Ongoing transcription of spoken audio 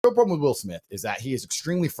real problem with Will Smith is that he is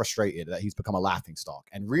extremely frustrated that he's become a laughingstock,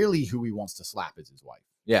 and really who he wants to slap is his wife.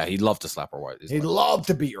 Yeah, he'd love to slap her wife. He'd love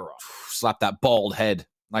to beat her up. Slap that bald head.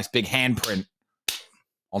 Nice big handprint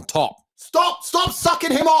on top. Stop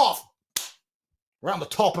sucking him off around the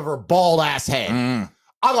top of her bald ass head.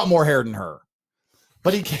 I got more hair than her,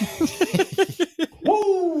 but he can't.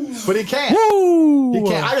 Woo! But he can't. Woo! He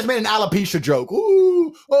can't. I just made an alopecia joke.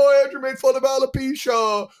 Ooh! Oh, Andrew made fun of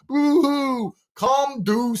alopecia. Boo-hoo! Come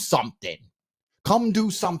do something. Come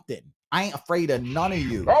do something. I ain't afraid of none of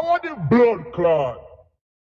you. I want the blood clot.